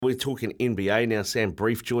We're talking NBA now. Sam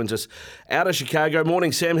Brief joins us out of Chicago.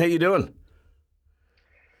 Morning, Sam. How you doing?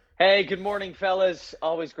 Hey, good morning, fellas.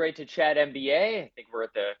 Always great to chat NBA. I think we're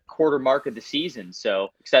at the quarter mark of the season, so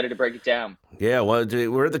excited to break it down. Yeah, well,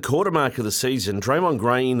 we're at the quarter mark of the season. Draymond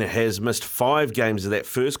Green has missed 5 games of that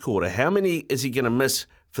first quarter. How many is he going to miss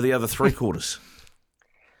for the other 3 quarters?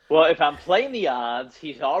 Well, if I'm playing the odds,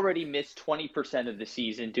 he's already missed 20% of the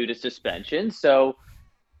season due to suspension. So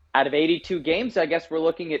out of 82 games, I guess we're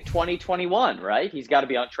looking at 2021, right? He's got to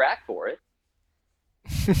be on track for it.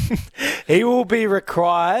 He will be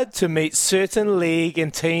required to meet certain league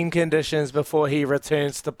and team conditions before he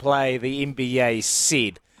returns to play, the NBA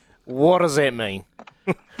said. What does that mean?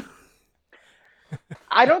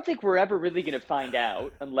 I don't think we're ever really going to find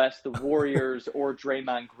out unless the Warriors or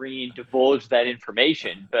Draymond Green divulge that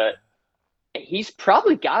information. But he's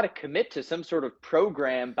probably got to commit to some sort of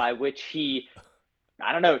program by which he,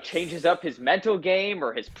 I don't know, changes up his mental game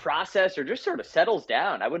or his process or just sort of settles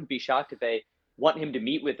down. I wouldn't be shocked if they want him to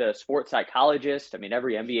meet with a sports psychologist. I mean,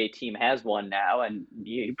 every NBA team has one now, and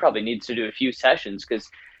he probably needs to do a few sessions because,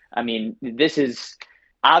 I mean, this is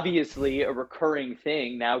obviously a recurring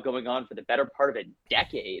thing now going on for the better part of a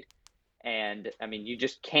decade. And, I mean, you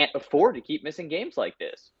just can't afford to keep missing games like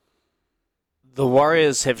this. The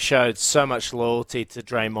Warriors have showed so much loyalty to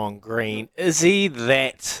Draymond Green. Is he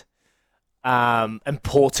that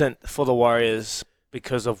important for the Warriors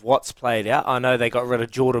because of what's played out? I know they got rid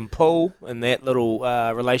of Jordan Poole and that little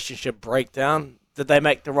relationship breakdown. Did they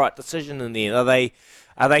make the right decision in the end?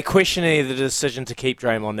 Are they questioning the decision to keep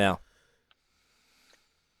Draymond now?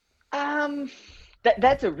 Um,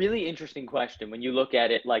 that's a really interesting question when you look at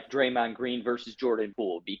it like Draymond Green versus Jordan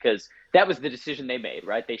Poole, because that was the decision they made,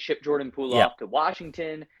 right? They shipped Jordan Poole Yeah. off to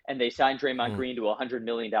Washington and they signed Draymond Green to a $100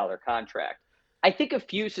 million contract. I think a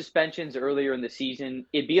few suspensions earlier in the season,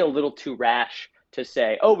 it'd be a little too rash to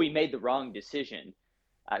say, oh, we made the wrong decision.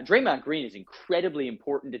 Draymond Green is incredibly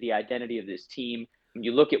important to the identity of this team. When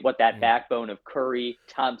you look at what that backbone of Curry,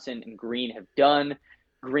 Thompson, and Green have done,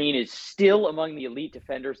 Green is still among the elite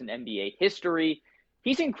defenders in NBA history.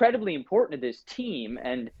 He's incredibly important to this team,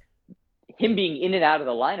 and him being in and out of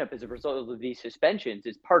the lineup as a result of these suspensions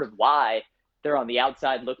is part of why they're on the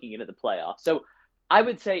outside looking into the playoffs. So I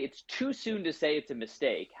would say it's too soon to say it's a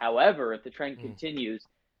mistake. However, if the trend continues,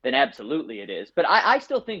 then absolutely it is. But I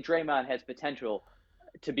still think Draymond has potential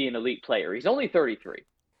to be an elite player. He's only 33.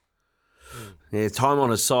 Yeah, time on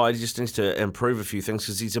his side. He just needs to improve a few things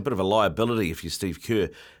because he's a bit of a liability if you're Steve Kerr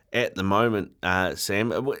at the moment,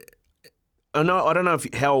 Sam. I don't know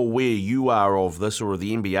how aware you are of this or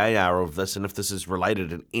the NBA are of this and if this is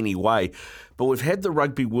related in any way, but we've had the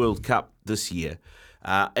Rugby World Cup this year.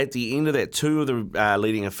 At the end of that, 2 of the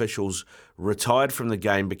leading officials retired from the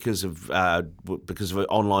game because of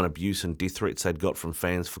online abuse and death threats they'd got from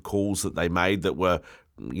fans for calls that they made that were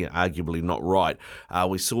arguably not right.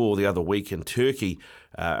 We saw the other week in Turkey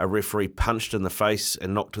a referee punched in the face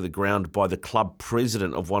and knocked to the ground by the club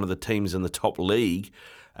president of one of the teams in the top league.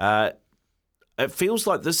 It feels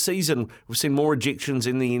like this season we've seen more ejections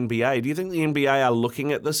in the NBA. Do you think the NBA are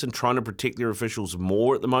looking at this and trying to protect their officials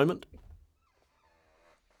more at the moment?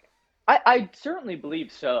 I certainly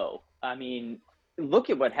believe so. I mean, look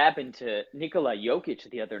at what happened to Nikola Jokic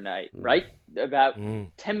the other night, right? About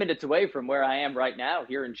 10 minutes away from where I am right now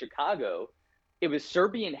here in Chicago. It was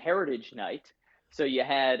Serbian Heritage Night. So you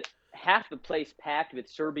had half the place packed with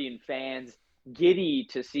Serbian fans, giddy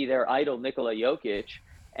to see their idol Nikola Jokic.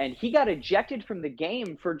 And he got ejected from the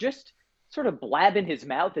game for just sort of blabbing his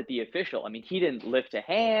mouth at the official. I mean, he didn't lift a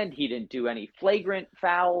hand. He didn't do any flagrant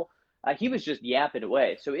foul. He was just yapping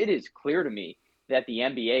away. So it is clear to me that the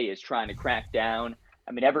NBA is trying to crack down.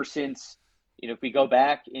 I mean, ever since, if we go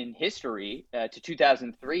back in history to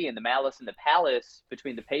 2003 and the Malice in the Palace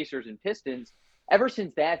between the Pacers and Pistons, ever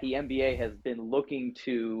since that, the NBA has been looking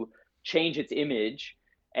to change its image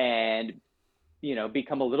and,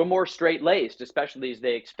 become a little more straight-laced, especially as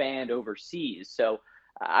they expand overseas. So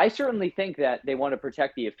I certainly think that they want to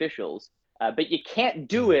protect the officials, but you can't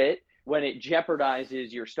do it when it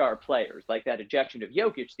jeopardizes your star players. Like that ejection of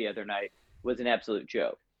Jokic the other night was an absolute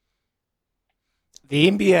joke. The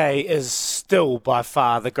NBA is still by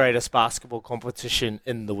far the greatest basketball competition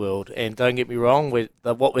in the world, and don't get me wrong,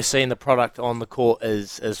 what we're seeing, the product on the court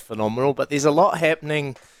is phenomenal, but there's a lot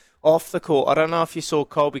happening off the court. I don't know if you saw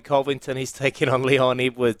Colby Covington, he's taking on Leon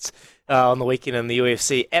Edwards on the weekend in the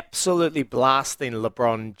UFC, absolutely blasting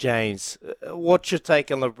LeBron James. What's your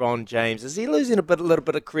take on LeBron James? Is he losing a little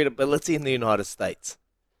bit of credibility in the United States?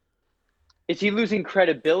 Is he losing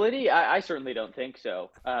credibility? I certainly don't think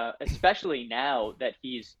so, especially now that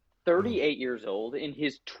he's 38 years old, in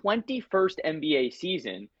his 21st NBA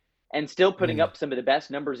season, and still putting up some of the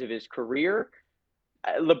best numbers of his career.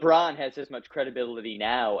 LeBron has as much credibility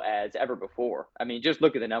now as ever before. I mean, just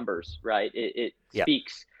look at the numbers, right? It Yep.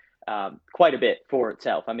 speaks quite a bit for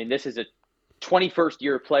itself. I mean, this is a 21st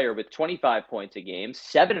year player with 25 points a game,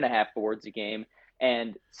 7.5 boards a game,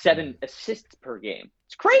 and 7 assists per game.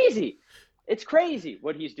 It's crazy. It's crazy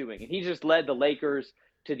what he's doing. And he just led the Lakers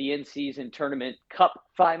to the in-season tournament cup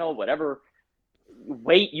final, whatever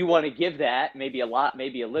weight you want to give that, maybe a lot,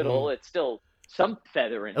 maybe a little. It's still some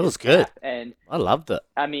feather in It was his good. cap. And I loved it.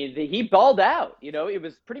 I mean, he balled out. You know, it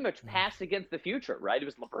was pretty much past against the future, right? It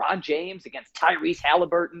was LeBron James against Tyrese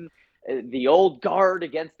Halliburton, the old guard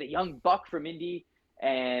against the young buck from Indy,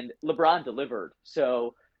 and LeBron delivered.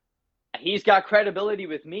 So he's got credibility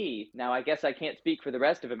with me. Now, I guess I can't speak for the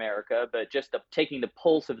rest of America, but just taking the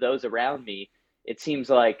pulse of those around me, it seems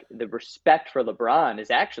like the respect for LeBron is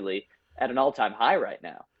actually at an all-time high right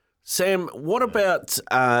now. Sam, what about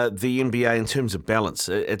the NBA in terms of balance?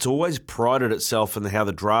 It's always prided itself in how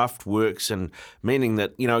the draft works, and meaning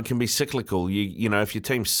that, you know, it can be cyclical. You know, if your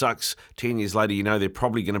team sucks 10 years later, you know they're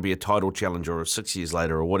probably going to be a title challenger, or 6 years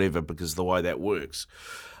later or whatever, because of the way that works.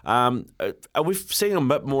 Are we seeing a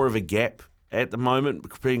bit more of a gap at the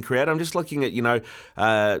moment being created? I'm just looking at, you know,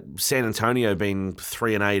 San Antonio being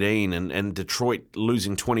 3-18 and Detroit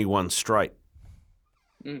losing 21 straight.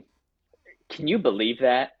 Can you believe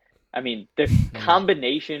that? I mean, the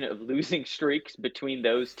combination of losing streaks between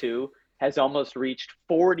those two has almost reached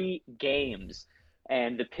 40 games.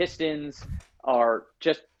 And the Pistons are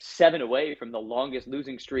just 7 away from the longest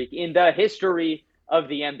losing streak in the history of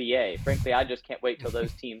the NBA. Frankly, I just can't wait till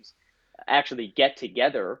those teams actually get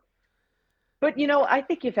together. But, you know, I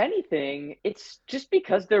think if anything, it's just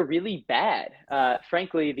because they're really bad.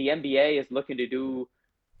 Frankly, the NBA is looking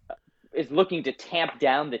to tamp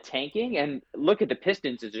down the tanking, and look at the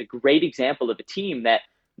Pistons as a great example of a team that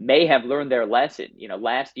may have learned their lesson. You know,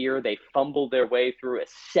 last year they fumbled their way through a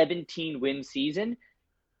 17-win season,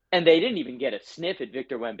 and they didn't even get a sniff at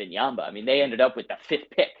Victor Wembanyama. I mean, they ended up with the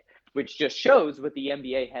 5th pick, which just shows what the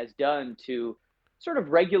NBA has done to sort of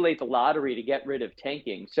regulate the lottery to get rid of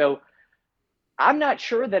tanking. So I'm not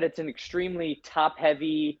sure that it's an extremely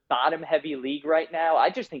top-heavy, bottom-heavy league right now. I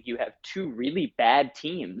just think you have 2 really bad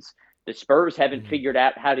teams. The Spurs haven't figured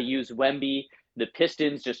out how to use Wemby. The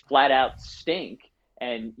Pistons just flat out stink.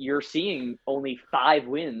 And you're seeing only 5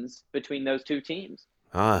 wins between those 2 teams.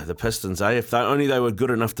 The Pistons, eh? If only they were good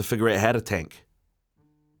enough to figure out how to tank.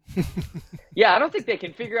 Yeah, I don't think they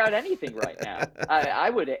can figure out anything right now. I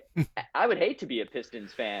would hate to be a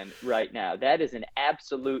Pistons fan right now. That is an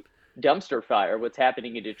absolute dumpster fire, what's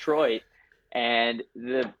happening in Detroit. And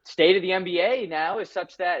the state of the NBA now is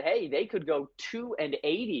such that, hey, they could go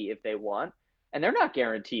 2-80 if they want, and they're not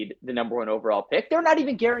guaranteed the number 1 overall pick. They're not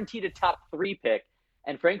even guaranteed a top 3 pick.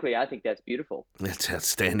 And frankly, I think that's beautiful. That's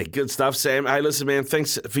outstanding. Good stuff, Sam. Hey, listen, man,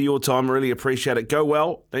 thanks for your time. Really appreciate it. Go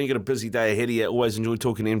well. Then you got a busy day ahead of you. Always enjoy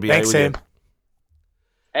talking NBA Thanks, with Sam. you.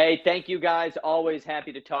 Hey, thank you guys. Always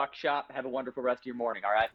happy to talk shop. Have a wonderful rest of your morning, all right?